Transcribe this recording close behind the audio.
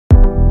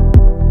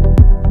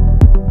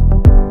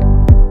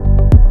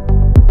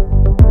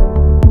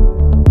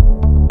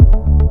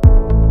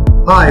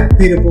Hi,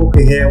 Peter Walker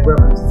here, and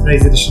welcome to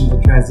today's edition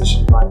of the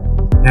Transition Life.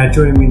 Now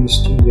joining me in the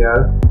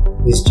studio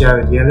is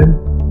Jared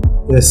Yellen,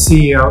 the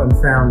CEO and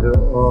founder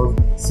of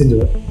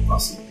Cinderella.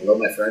 Awesome. Hello,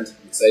 my friend.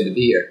 I'm excited to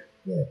be here.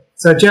 Yeah.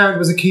 So Jared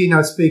was a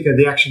keynote speaker at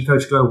the Action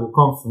Coach Global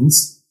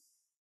Conference,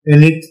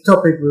 and the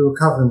topic we were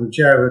covering with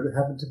Jared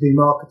happened to be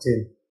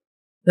marketing.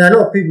 Now, a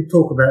lot of people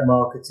talk about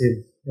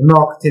marketing, and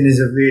marketing is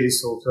a really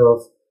sort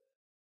of,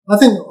 I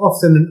think,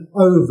 often an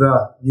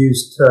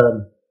overused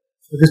term,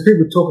 because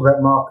people talk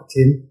about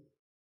marketing,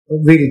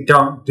 but really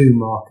don't do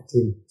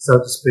marketing, so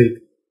to speak.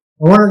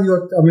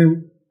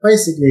 And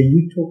basically,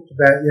 you talked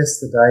about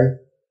yesterday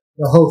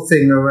the whole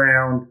thing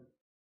around,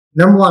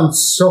 number one,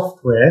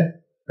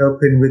 software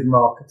helping with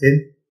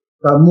marketing,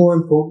 but more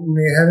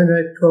importantly, having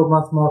a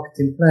 12-month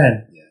marketing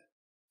plan. Yeah.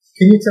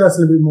 Can you tell us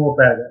a little bit more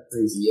about that,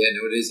 please? Yeah,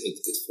 no, it is.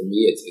 It's for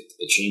me,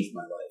 it changed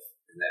my life.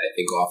 And I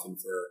think often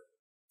for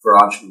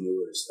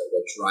entrepreneurs, that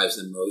what drives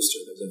them most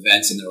are those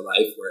events in their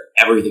life where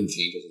everything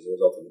changes as a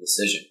result of a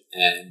decision.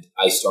 And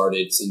I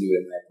started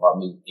Cinderella in my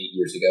apartment 8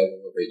 years ago,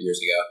 over 8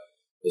 years ago.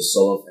 I was a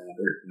solo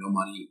founder, no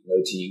money, no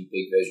team,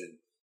 big vision.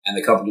 And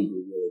the company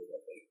grew really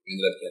quickly. We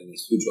ended up getting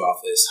this huge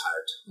office,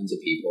 hired tons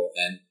of people.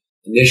 And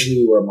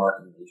initially we were a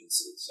marketing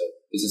agency. So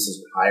businesses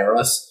would hire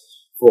us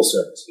full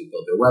service. We'd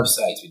build their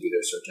websites, we'd do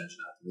their search engine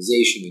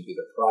optimization, we'd do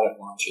their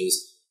product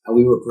launches. And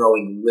we were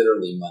growing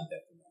literally month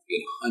after month. We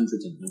had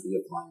hundreds and hundreds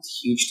of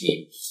clients, huge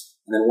team.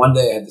 And then one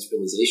day I had this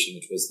realization,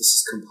 which was this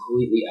is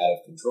completely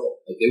out of control.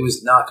 Like, it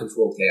was not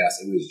controlled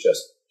chaos. It was just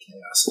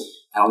chaos.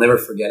 And I'll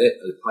never forget it.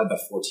 It was probably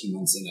about 14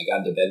 months in. I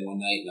got into bed one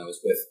night and I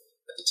was with,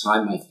 at the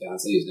time, my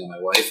fiance, who's now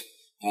my wife.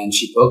 And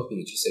she poked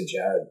me and she said,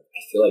 Jared,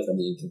 I feel like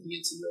I'm the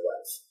inconvenience in your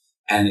life.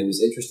 And it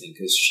was interesting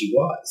because she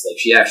was. Like,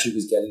 she actually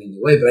was getting in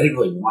the way, but I didn't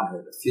really want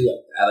her to feel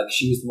like that. Like,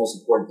 she was the most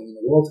important thing in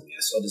the world to me.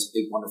 I saw this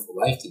big, wonderful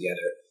life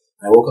together.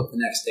 And I woke up the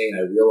next day and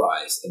I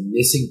realized the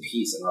missing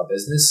piece in our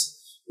business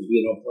was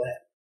we had no plan.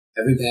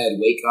 Every day I'd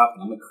wake up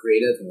and I'm a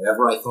creative, and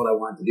whatever I thought I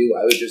wanted to do,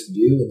 I would just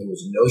do, and there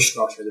was no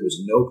structure, there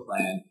was no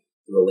plan.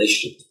 The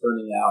relationship was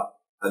burning out.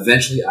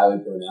 Eventually I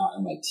would burn out,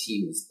 and my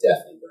team was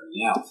definitely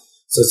burning out.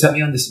 So it set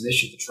me on this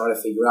mission to try to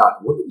figure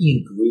out what are the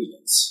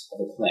ingredients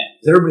of a plan.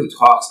 Because everybody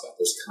talks about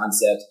this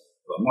concept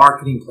of a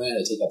marketing plan.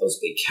 They take out those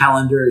big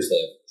calendars,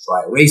 they have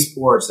dry erase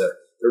boards,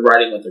 they're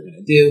writing what they're going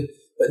to do,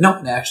 but no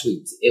one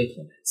actually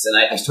implements. And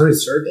I started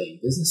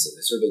surveying businesses.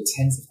 I surveyed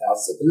tens of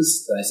thousands of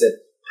businesses, and I said,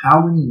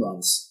 how many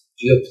months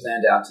do you have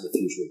planned out to the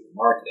future of your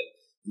marketing?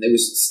 And it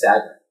was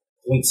staggering.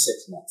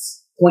 0.6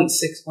 months. 0.6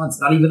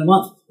 months, not even a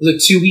month. It was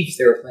like 2 weeks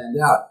they were planned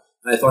out.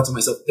 And I thought to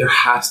myself, there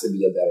has to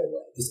be a better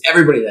way. Because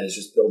everybody then is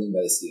just building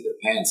by the seat of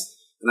their pants.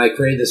 And I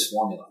created this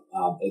formula.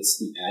 It's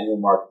the annual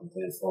marketing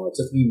plan formula.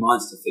 It took me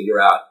months to figure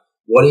out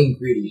what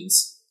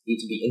ingredients need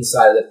to be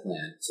inside of the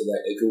plan so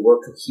that it could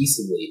work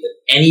cohesively. That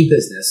any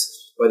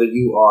business, whether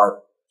you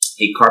are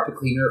a carpet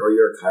cleaner or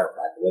you're a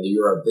chiropractor, whether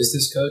you're a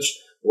business coach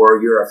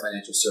or you're a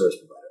financial service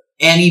provider,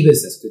 any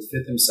business could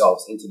fit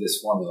themselves into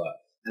this formula.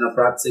 And I'm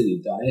proud to say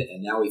we've done it.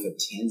 And now we've had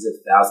tens of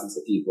thousands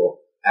of people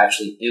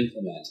actually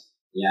implement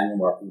the annual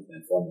marketing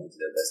plan formula into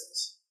their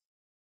business.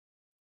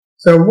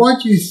 So why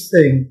do you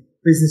think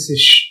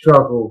businesses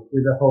struggle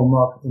with the whole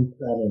marketing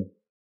planning?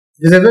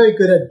 Because they're very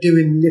good at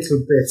doing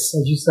little bits,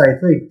 as you say,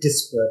 very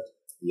disparate.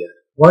 Yeah.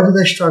 Why do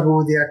they struggle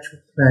with the actual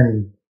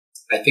planning?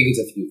 I think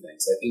it's a few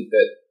things. I think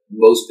that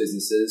most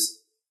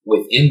businesses,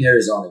 within their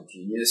zone of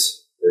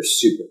genius, they're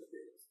super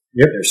creative.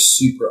 Yep. They're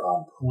super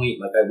on point.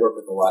 Like, I work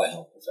with a lot of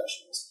health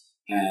professionals,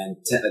 and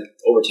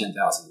over 10,000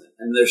 of them.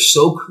 And they're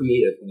so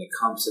creative when it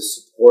comes to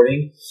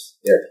supporting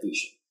their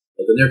patient.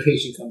 Like, when their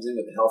patient comes in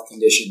with a health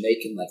condition, they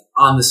can, like,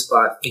 on the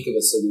spot think of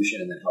a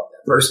solution and then help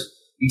that person.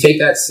 You take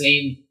that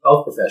same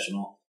health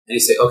professional and you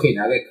say, okay,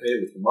 now get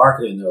creative with your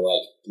marketing, and they're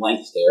like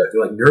blank there.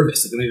 They're like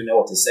nervous. They don't even know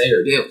what to say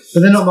or do.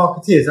 But they're not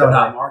marketeers, are They're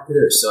they? not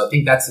marketers. So I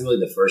think that's really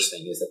the first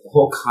thing, is that the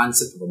whole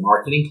concept of a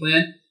marketing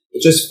plan,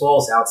 it just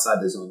falls outside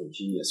the zone of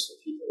genius for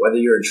people. Whether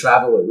you're in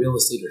travel or real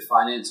estate or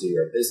finance, or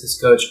you're a business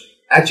coach,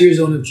 that's your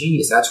zone of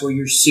genius. That's where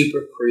you're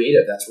super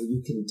creative. That's where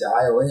you can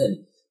dial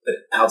in. But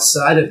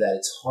outside of that,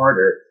 it's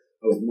harder.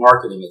 With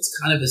marketing, it's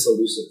kind of this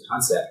elusive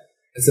concept.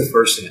 That's the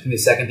first thing. I think the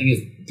second thing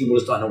is people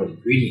just don't know what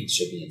ingredients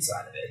should be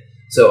inside of it.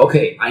 So,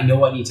 okay, I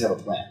know I need to have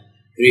a plan.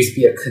 There needs to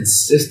be a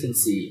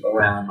consistency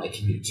around my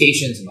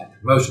communications and my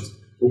promotions.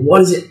 But what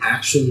does it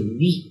actually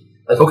mean?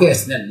 Like, okay, I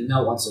send an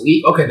email once a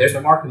week. Okay, there's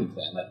my marketing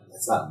plan. Like,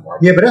 that's not a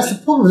marketing Yeah, but that's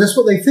the problem. That's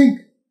what they think.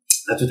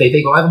 That's what they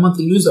think. Oh, I have a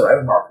monthly newsletter. I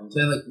have a marketing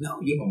plan. Like,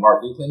 no, you have a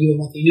marketing plan. You have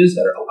a monthly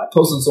newsletter. Oh, I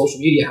post on social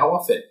media. How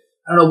often?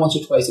 I don't know, once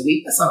or twice a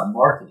week. That's not a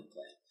marketing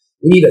plan.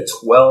 We need a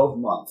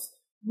 12-month,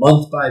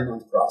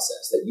 month-by-month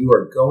process that you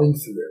are going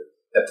through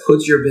that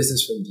puts your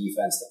business from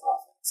defense to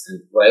offense.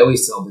 And what I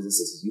always tell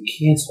businesses is you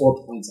can't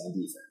score points on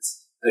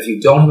defense. And if you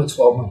don't have a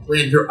 12-month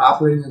plan, you're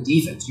operating on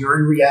defense. You're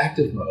in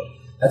reactive mode.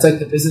 That's like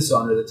the business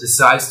owner that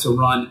decides to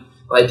run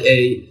like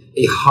a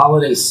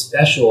holiday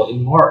special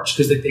in March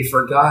because they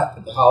forgot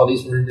that the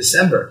holidays were in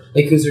December.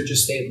 Because they're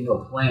just staying with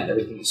no plan.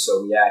 Everything is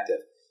so reactive.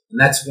 And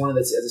that's one of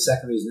the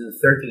second reason. And the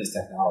third thing is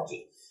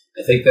technology.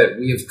 I think that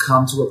we have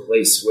come to a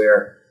place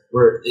where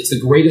it's the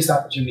greatest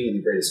opportunity and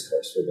the greatest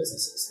curse for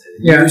businesses.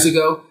 Years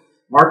ago,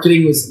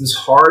 marketing was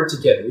hard to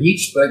get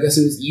reached, but I guess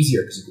it was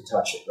easier because you could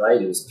touch it,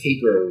 right? It was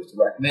paper, it was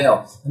direct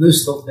mail, and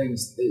those still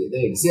things,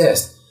 they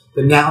exist.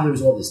 But now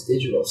there's all this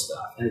digital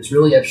stuff, and it's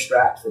really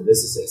abstract for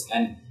businesses.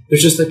 And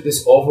there's just like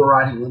this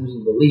overriding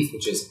limiting belief,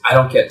 which is, I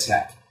don't get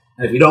tech.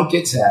 And if you don't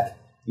get tech,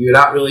 you're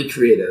not really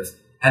creative.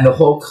 And the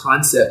whole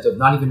concept of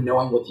not even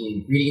knowing what the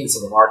ingredients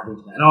of a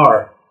marketing plan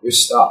are, you're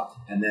stuck.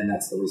 And then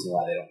that's the reason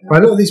why they don't know.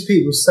 A lot of these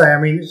people say, I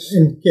mean,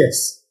 and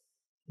yes,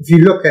 if you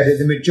look at it,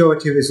 the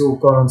majority of it's all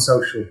gone on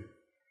social.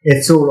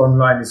 It's all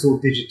online. It's all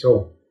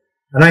digital.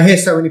 And I hear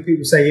so many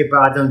people say, yeah,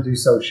 but I don't do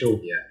social.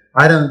 Yeah.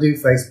 I don't do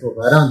Facebook.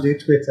 I don't do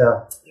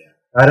Twitter. Yeah.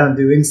 I don't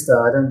do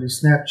Insta. I don't do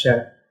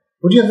Snapchat.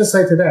 What do you have to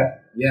say to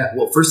that? Yeah.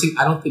 Well, first thing,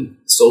 I don't think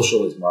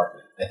social is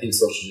marketing. I think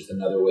social is just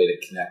another way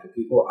to connect with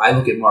people. I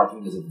look at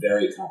marketing as a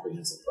very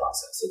comprehensive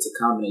process. It's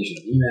a combination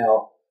of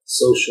email,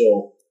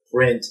 social,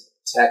 print,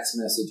 text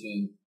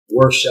messaging,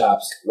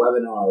 workshops,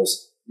 webinars,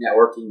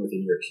 networking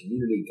within your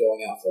community,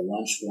 going out for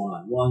lunch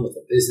one-on-one with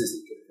a business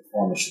that you can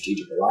form a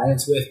strategic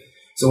alliance with.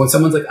 So when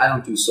someone's like, I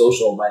don't do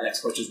social, my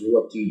next question is,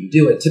 well, what do you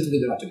do it? Typically,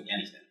 they're not doing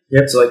anything.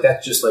 Yep. So like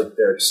that's just like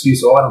their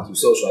excuse. Oh, I don't do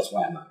social. That's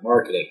why I'm not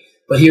marketing.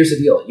 But here's the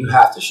deal. You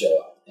have to show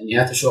up. And you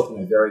have to show up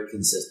in a very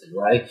consistent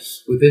way.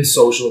 Within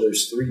social,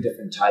 there's 3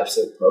 different types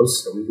of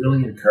posts that we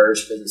really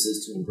encourage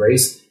businesses to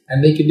embrace.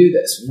 And they can do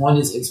this. One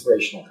is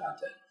inspirational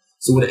content.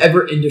 So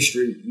whatever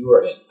industry you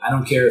are in, I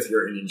don't care if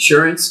you're in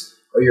insurance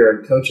or you're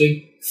in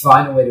coaching,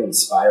 find a way to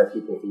inspire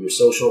people through your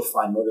social,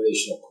 find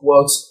motivational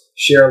quotes,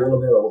 share a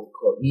little bit of what the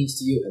quote means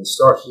to you, and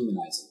start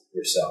humanizing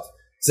yourself.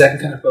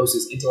 Second kind of post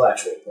is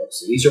intellectual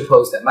posts. So these are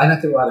posts that might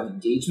not get a lot of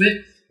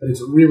engagement, but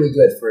it's really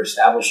good for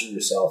establishing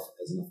yourself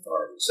as an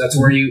authority. So that's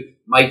where you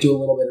might do a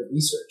little bit of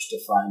research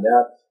to find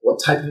out what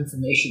type of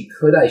information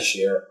could I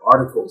share,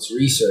 articles,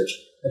 research,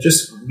 that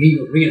just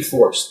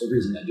reinforce the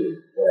reason I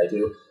do what I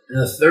do.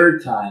 And the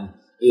third kind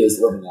is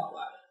living out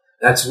loud.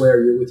 That's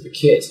where you're with your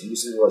kids. You do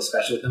something really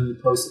special with them, you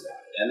post about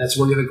it. And that's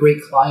where you have a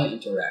great client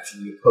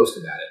interaction, you post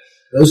about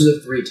it. Those are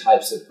the 3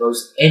 types of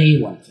posts.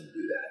 Anyone can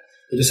do that.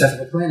 You just have to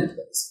have a plan in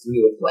place. When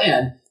you have a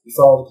plan, you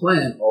follow the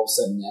plan, all of a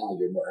sudden now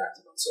you're more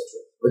active on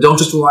social. But don't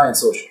just rely on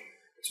social.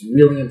 It's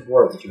really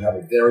important that you have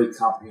a very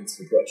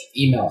comprehensive approach.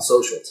 Email,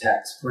 social,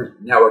 text,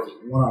 print,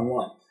 networking,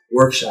 one-on-one,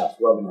 workshops,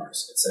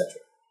 webinars,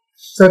 etc.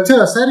 So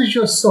tell us, how does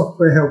your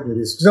software help with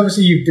this? Because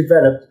obviously you've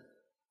developed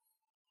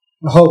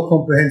a whole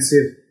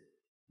comprehensive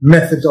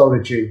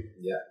methodology.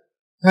 Yeah.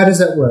 How does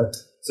that work?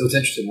 So it's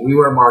interesting. When we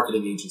were a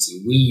marketing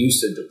agency, we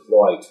used to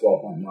deploy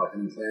 12-month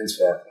marketing plans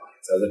for our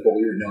clients. That was like what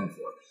we were known for.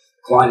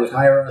 The client would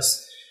hire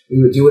us.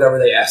 We would do whatever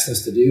they asked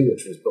us to do,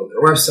 which was build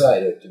their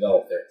website or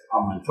develop their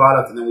online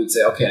product. And then we'd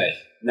say, okay,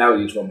 now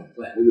we need a 12-month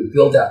plan. We would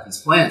build out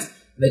these plans.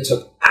 And they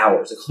took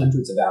hours, like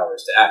hundreds of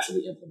hours to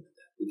actually implement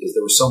them because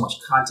there was so much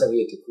content we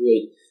had to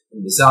create,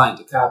 from design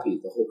to copy,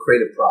 the whole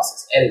creative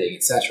process, editing,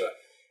 etc.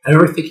 And I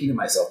remember thinking to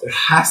myself, there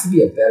has to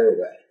be a better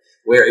way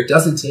where it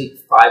doesn't take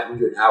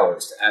 500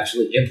 hours to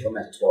actually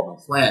implement a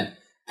 12-month plan.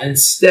 And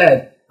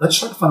instead, let's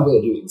try to find a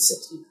way to do it in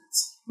 60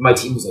 minutes. My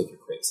team was like, you're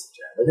crazy,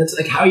 Jared. Like, that's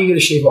like, how are you going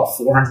to shave off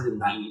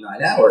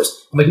 499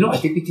 hours? I'm like, no, I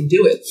think we can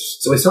do it.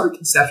 So I started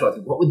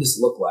conceptualizing, what would this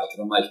look like?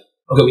 And I'm like,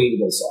 okay, we need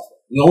to build software.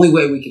 The only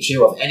way we can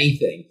shave off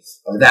anything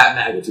of that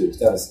magnitude is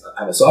to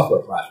have a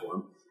software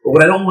platform. But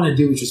what I don't want to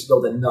do is just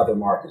build another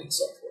marketing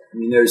software. I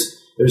mean,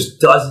 there's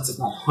dozens, if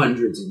not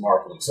hundreds, of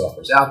marketing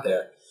softwares out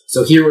there.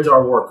 So here was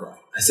our workaround.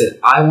 I said,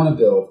 I want to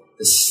build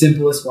the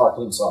simplest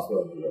marketing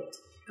software in the world.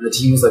 And the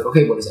team was like,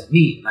 okay, what does that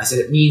mean? And I said,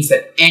 it means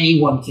that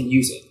anyone can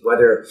use it,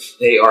 whether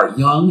they are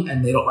young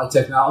and they don't like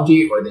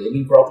technology, or they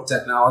didn't grow up with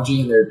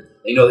technology and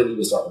they know they need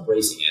to start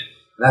embracing it.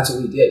 And that's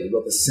what we did. We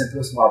built the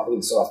simplest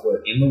marketing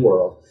software in the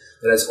world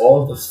that has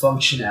all of the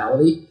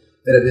functionality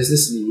that a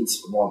business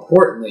needs. But more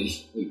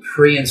importantly, we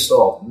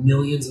pre-installed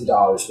millions of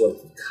dollars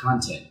worth of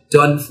content,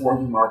 done for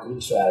you marketing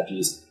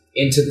strategies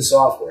into the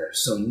software.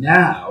 So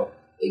now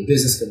a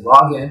business can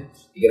log in,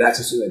 you get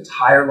access to an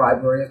entire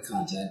library of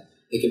content.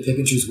 They can pick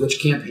and choose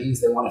which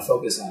campaigns they want to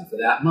focus on for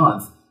that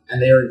month,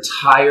 and their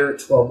entire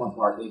 12-month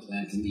marketing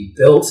plan can be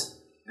built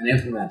and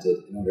implemented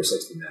in under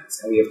 60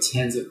 minutes. And we have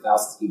tens of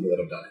thousands of people that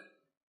have done it.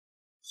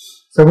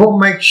 So what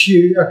makes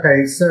you,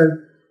 okay, so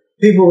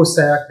people will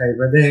say, okay,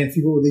 but then if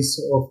you've got all these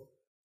sort of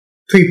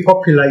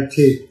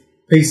pre-populated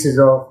pieces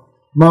of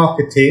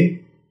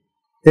marketing,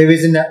 there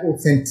isn't that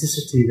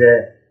authenticity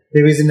there.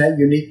 There isn't that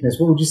uniqueness.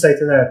 What would you say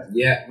to that?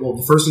 Yeah, well,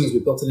 the first thing is we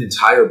built an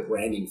entire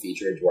branding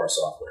feature into our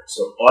software.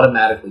 So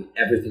automatically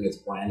everything is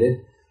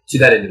branded to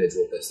that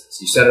individual business.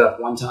 You set it up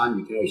one time,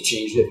 you can always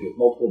change it. If you have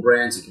multiple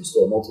brands, you can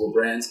store multiple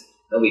brands.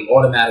 Then we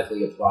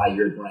automatically apply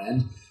your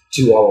brand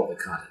to all of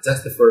the content.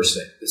 That's the first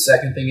thing. The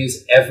second thing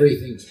is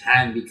everything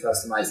can be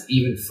customized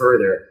even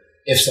further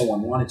if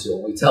someone wanted to.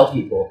 And we tell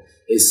people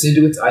is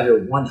Synduit's either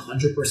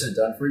 100%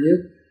 done for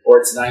you or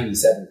it's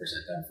 97%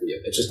 done for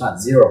you. It's just not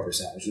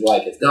 0%, which is why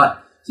it gets done.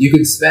 So you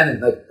can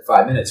spend like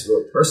 5 minutes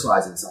really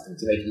personalizing something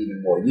to make it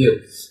even more you.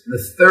 And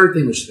the third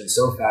thing, which has been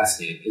so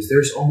fascinating, is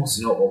there's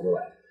almost no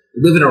overlap.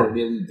 We live in a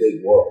really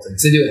big world. And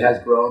Synduit has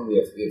grown. We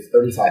have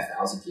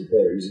 35,000 people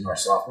that are using our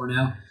software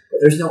now. But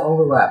there's no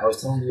overlap. I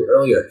was telling you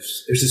earlier,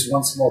 there's this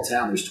one small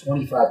town. There's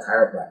 25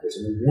 chiropractors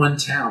in one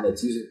town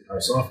that's using our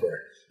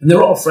software. And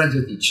they're all friends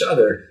with each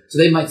other, so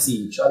they might see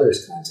each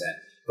other's content.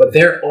 But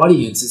their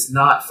audience is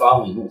not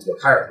following multiple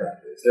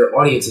chiropractors. Their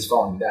audience is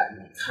following that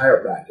one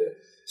chiropractor.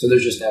 So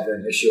there's just never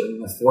an issue.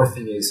 And the fourth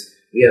thing is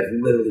we have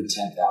literally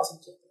 10,000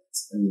 campaigns.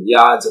 I mean, the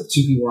odds of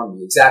two people running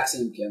the exact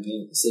same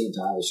campaign at the same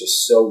time is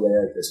just so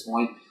rare at this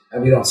point.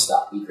 And we don't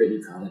stop. We create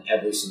new content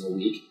every single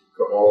week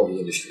for all of the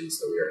industries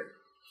that we are in.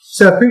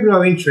 So if people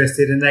are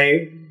interested and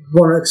they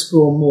want to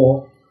explore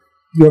more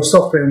your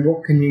software and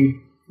what you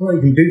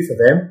can do for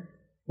them,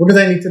 what do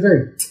they need to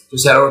do?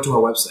 Just head over to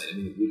our website. I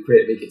mean,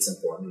 make it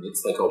simple. I mean,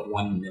 it's like a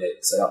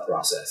 1-minute setup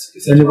process.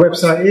 And the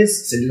website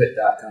is?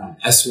 Synduit.com.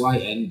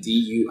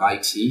 SYNDUIT.com.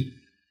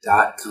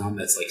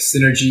 That's like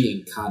synergy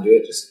and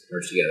conduit, just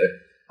merged together.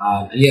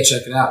 And yeah,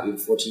 check it out. We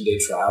have a 14-day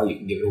trial. You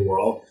can give it a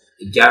whirl.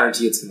 I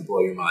guarantee it's going to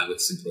blow your mind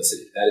with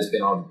simplicity. That has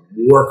been our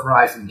war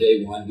cry from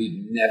day one.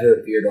 We've never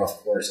veered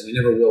off course, and we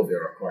never will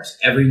veer off course.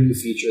 Every new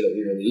feature that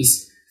we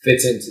release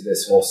fits into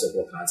this whole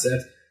simple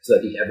concept so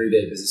that the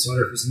everyday business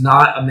owner who's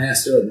not a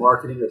master of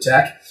marketing or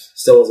tech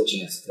still has a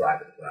chance to thrive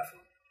with the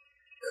platform.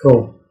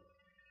 Cool.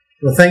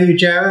 Well, thank you,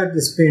 Jared.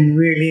 It's been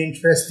really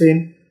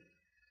interesting.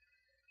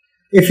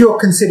 If you're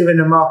considering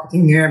a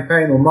marketing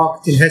campaign or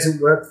marketing hasn't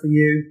worked for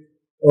you,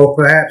 or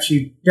perhaps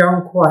you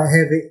don't quite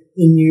have it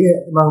in you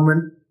at the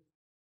moment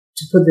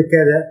to put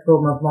together that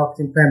 12-month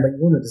marketing plan, but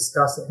you want to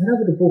discuss it, head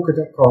over to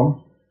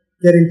Booker.com,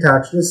 get in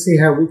touch. Let's see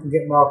how we can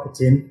get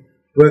marketing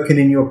working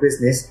in your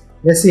business.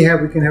 Let's see how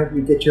we can help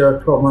you get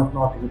your 12-month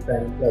marketing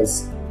plan in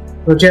place.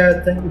 Well,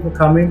 Jared, thank you for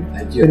coming.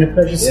 Thank you. It's been a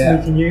pleasure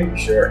meeting you.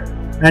 Sure.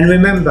 And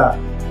remember,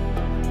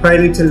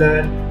 failing to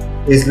learn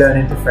is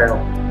learning to fail.